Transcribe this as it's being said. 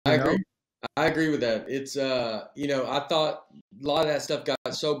You agree. know? I agree with that. It's you know, I thought a lot of that stuff got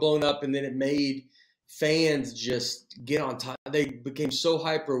so blown up, and then it made fans just get on top. They became so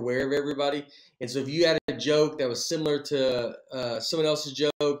hyper aware of everybody, and so if you had a joke that was similar to someone else's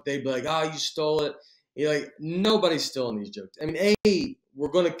joke, they'd be like, "Oh, you stole it." You're like, nobody's stealing these jokes. I mean, we're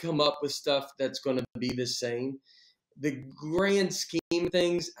going to come up with stuff that's going to be the same. The grand scheme of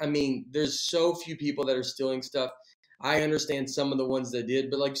things, I mean, there's so few people that are stealing stuff. I understand some of the ones that did,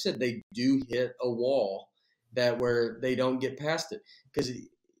 but like you said, they do hit a wall that where they don't get past it because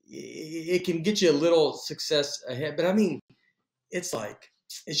it can get you a little success ahead. But I mean, it's like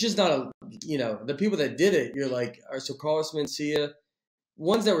it's just not a the people that did it. You're like, all right, so Carlos Mencia,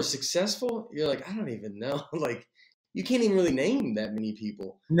 ones that were successful. You're like, I don't even know. Like, you can't even really name that many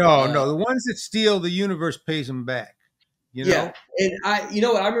people. No, no. The ones that steal, the universe pays them back. You know? Yeah, and you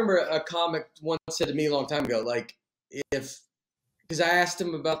know what? I remember a comic once said to me a long time ago, like because I asked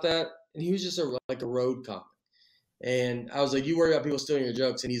him about that, and he was just like a road comic, and I was like, "You worry about people stealing your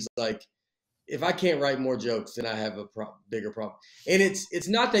jokes?" And he's like, "If I can't write more jokes, then I have a bigger problem." And it's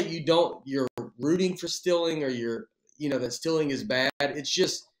not that you're rooting for stealing or that stealing is bad. It's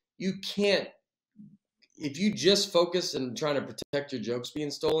just you can't if you just focus and trying to protect your jokes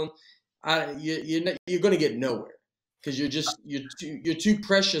being stolen, you're going to get nowhere. Because you're too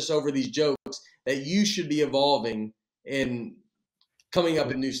precious over these jokes that you should be evolving and coming up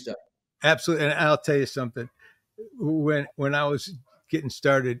with new stuff. Absolutely, and I'll tell you something. When I was getting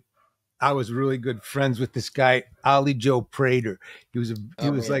started, I was really good friends with this guy, Ollie Joe Prader. He was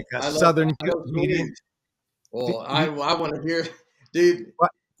like a Southern comedian. Well, I want to hear, dude.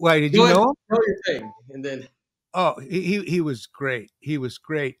 Why did you know him? Tell your thing, and then. Oh, he was great. He was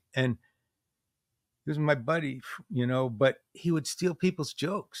great, and he was my buddy, but he would steal people's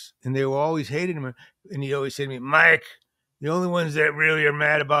jokes, and they were always hating him. And he'd always say to me, Mike, the only ones that really are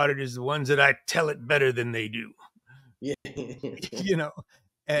mad about it is the ones that I tell it better than they do. Yeah.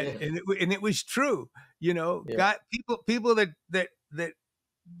 And it was true, Yeah. got people that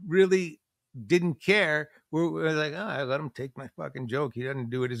really didn't care were like, oh, I let him take my fucking joke. He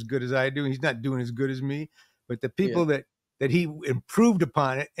doesn't do it as good as I do. He's not doing as good as me. But the people that he improved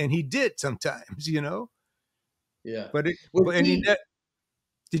upon it, and he did sometimes, Yeah. But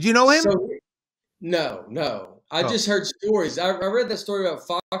did you know him? No. I just heard stories. I read that story about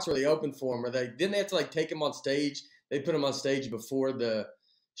Fox where they opened for him, or they have to like take him on stage. They put him on stage before the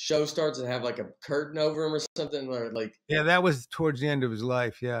show starts and have like a curtain over him or something, or like. Yeah, that was towards the end of his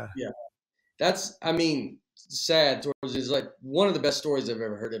life. Yeah. Yeah. That's, sad towards. It's like one of the best stories I've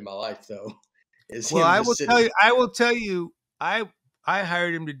ever heard in my life, though. Well, I will tell you, I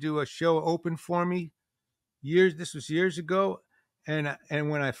hired him to do a show open for me. This was years ago, and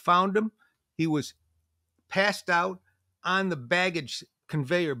when I found him, he was passed out on the baggage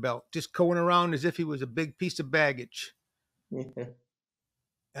conveyor belt, just going around as if he was a big piece of baggage.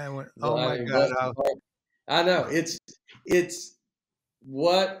 I went, oh my God! I know it's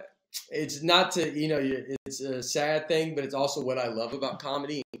not to it's a sad thing, but it's also what I love about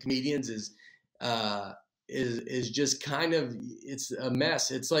comedy and comedians is just kind of, it's a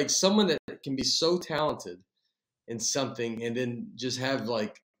mess. It's like someone that can be so talented in something and then just have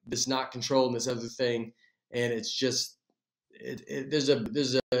like this not control and this other thing, and it's just there's a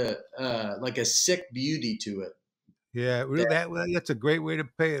like a sick beauty to it. Yeah, really, that's a great way to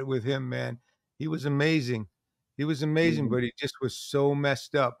pay it with him, man. He was amazing. He was amazing, but he just was so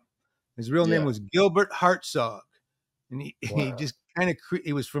messed up. His real name was Gilbert Hartzog, and he just kind of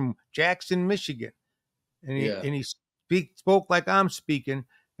he was from Jackson, Michigan, and he spoke like I'm speaking,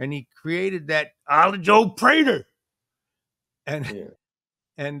 and he created that Ollie Joe Prader.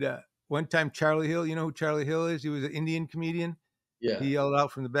 And one time Charlie Hill, you know who Charlie Hill is? He was an Indian comedian. Yeah. He yelled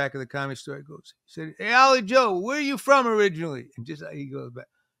out from the back of the Comedy Store. He said, "Hey, Ollie Joe, where are you from originally?" And just he goes back.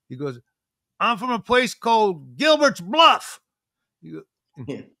 He goes, "I'm from a place called Gilbert's Bluff."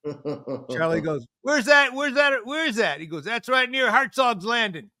 Charlie goes, "Where's that? Where is that?" He goes, "That's right near Hartzog's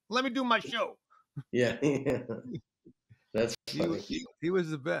Landing. Let me do my show." Yeah. That's funny. He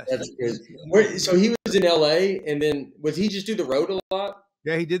was the best. That's good. So he was in LA, and then was he just do the road a lot?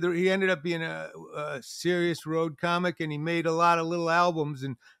 Yeah, he did. He ended up being a serious road comic, and he made a lot of little albums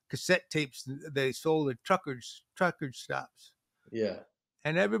and cassette tapes they sold at truckers stops. Yeah.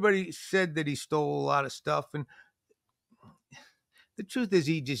 And everybody said that he stole a lot of stuff, and the truth is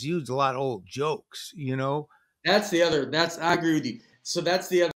he just used a lot of old jokes, I agree with you. So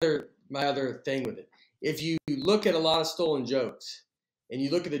that's my other thing with it. If you look at a lot of stolen jokes and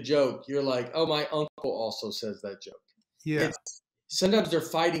you look at the joke, you're like, oh, my uncle also says that joke. Yeah. Sometimes they're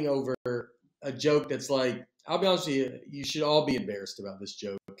fighting over a joke that's like, I'll be honest with you, you should all be embarrassed about this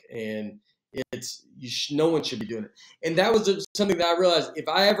joke. and no one should be doing it. And that was something that I realized. If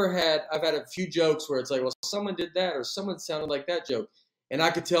I ever had, I've had a few jokes where it's like, well, someone did that, or someone sounded like that joke, and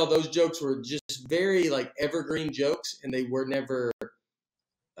I could tell those jokes were just very like evergreen jokes, and they were never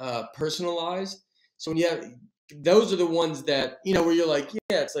personalized. So when you have, those are the ones that, where you're like,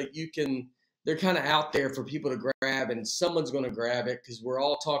 yeah, it's like they're kind of out there for people to grab, and someone's going to grab it because we're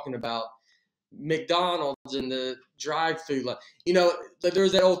all talking about McDonald's and the drive-through. Like there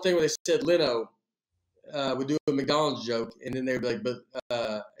was that old thing where they said Leno would do a McDonald's joke, and then they'd be like, but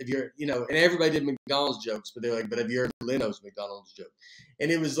if you're, and everybody did McDonald's jokes, but they're like, but have you heard Leno's McDonald's joke?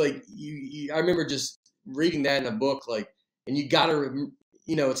 And it was like, I remember just reading that in a book, like, and you got to,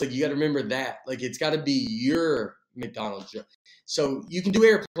 it's like, you got to remember that, like, it's got to be your McDonald's joke. So you can do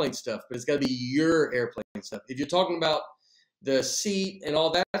airplane stuff, but it's got to be your airplane stuff. If you're talking about the seat and all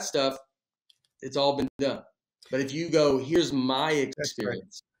that stuff, it's all been done. But if you go, here's my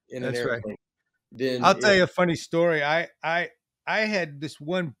experience in an airplane, then I'll tell you a funny story. I had this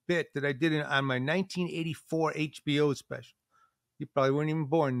one bit that I did on my 1984 HBO special. You probably weren't even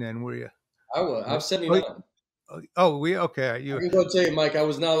born then, were you? I was. I was 79. Oh, okay. I can go tell you, Mike, I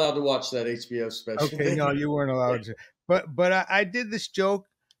was not allowed to watch that HBO special. Okay, no, you weren't allowed to. But I did this joke,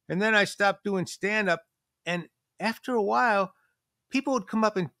 and then I stopped doing stand-up, and after a while, people would come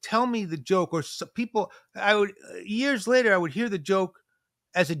up and tell me the joke, or years later, I would hear the joke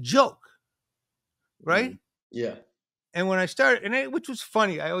as a joke, right? Yeah. And when I started, which was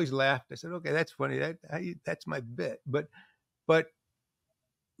funny, I always laughed. I said, okay, that's funny. That's my bit. But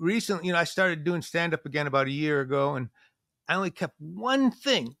recently, I started doing stand-up again about a year ago, and I only kept one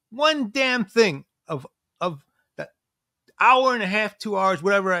damn thing of that hour and a half, 2 hours,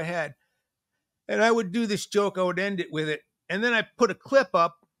 whatever I had. And I would do this joke. I would end it with it. And then I put a clip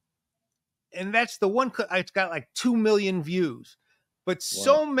up, and that's the one clip. It's got like 2 million views. But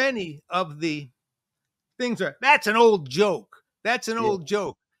so many of the things are, that's an old joke. That's an old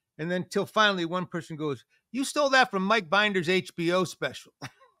joke. And then till finally one person goes, you stole that from Mike Binder's HBO special.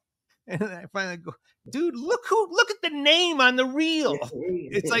 And I finally go, dude, look at the name on the reel.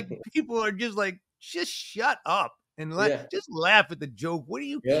 It's like people are just like, just shut up and just laugh at the joke. What do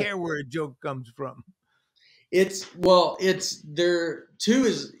you care where a joke comes from? It's there too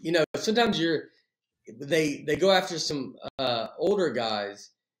is, sometimes they go after some older guys,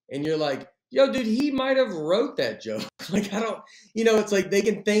 and you're like, yo, dude, he might have wrote that joke. Like, I don't, it's like they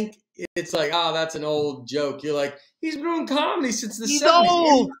can think it's like, oh, that's an old joke. You're like, he's been doing comedy since the 70s.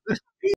 Old.